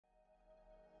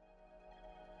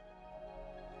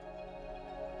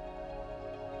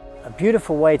A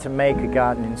beautiful way to make a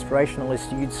garden inspirational is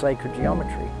to use sacred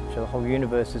geometry, so the whole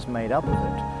universe is made up of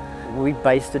it. We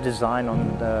based the design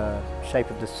on the shape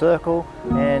of the circle,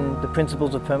 and the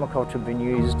principles of permaculture have been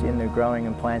used in the growing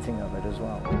and planting of it as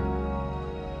well.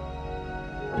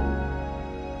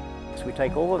 So we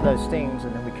take all of those things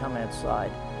and then we come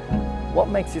outside. What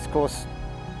makes this course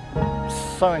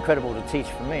so incredible to teach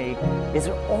for me is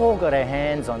we've all got our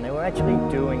hands on there. We're actually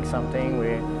doing something.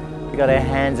 We've got our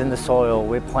hands in the soil.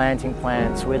 We're planting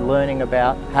plants. We're learning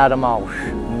about how to mulch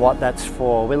and what that's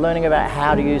for. We're learning about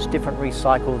how to use different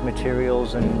recycled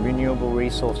materials and renewable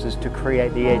resources to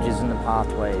create the edges and the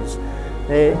pathways.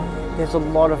 There's a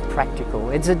lot of practical.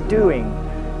 It's a doing.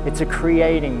 It's a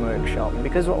creating workshop,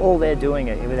 because we're all there doing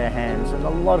it with our hands, and a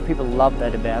lot of people love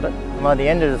that about it. And by the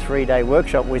end of the 3-day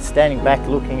workshop, we're standing back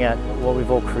looking at what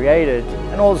we've all created,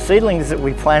 and all the seedlings that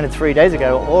we planted 3 days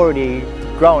ago are already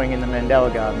growing in the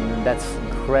mandala garden, and that's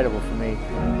incredible for me.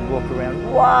 Walk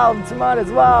around, wow, tomatoes,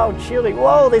 wow, chili,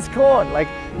 whoa, there's corn. Like,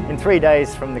 in 3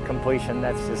 days from the completion,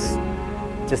 that's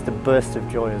just a burst of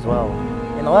joy as well.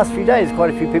 In the last few days, quite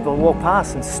a few people walked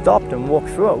past and stopped and walked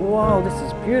through it. Wow, this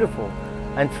is beautiful.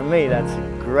 And for me, that's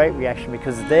a great reaction,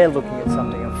 because they're looking at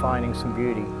something and finding some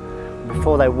beauty.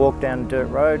 Before they walk down a dirt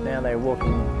road, now they're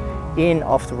walking in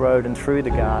off the road and through the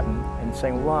garden and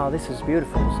saying, wow, this is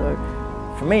beautiful. So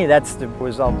for me, that's the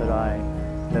result that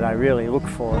I really look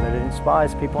for, that it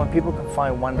inspires people and people can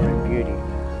find wonder and beauty.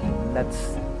 And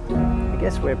that's, I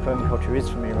guess, where permaculture is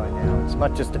for me right now. It's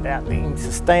not just about being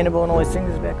sustainable and all these things,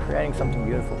 it's about creating something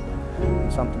beautiful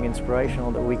and something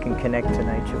inspirational that we can connect to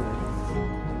nature with.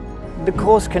 The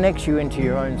course connects you into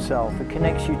your own self. It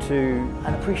connects you to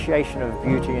an appreciation of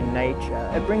beauty in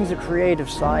nature. It brings a creative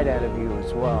side out of you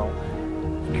as well.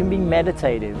 You can be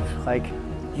meditative, like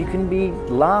you can be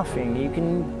laughing, you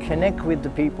can connect with the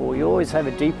people. You always have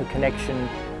a deeper connection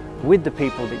with the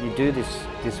people that you do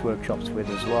this workshops with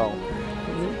as well.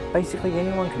 Basically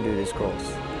anyone can do this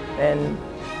course. And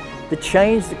the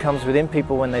change that comes within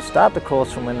people when they start the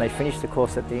course from when they finish the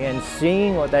course at the end,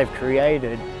 seeing what they've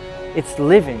created, it's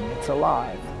living, it's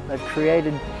alive. They've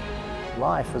created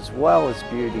life as well as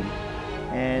beauty.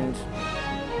 And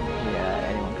yeah,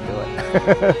 anyone can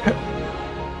do it.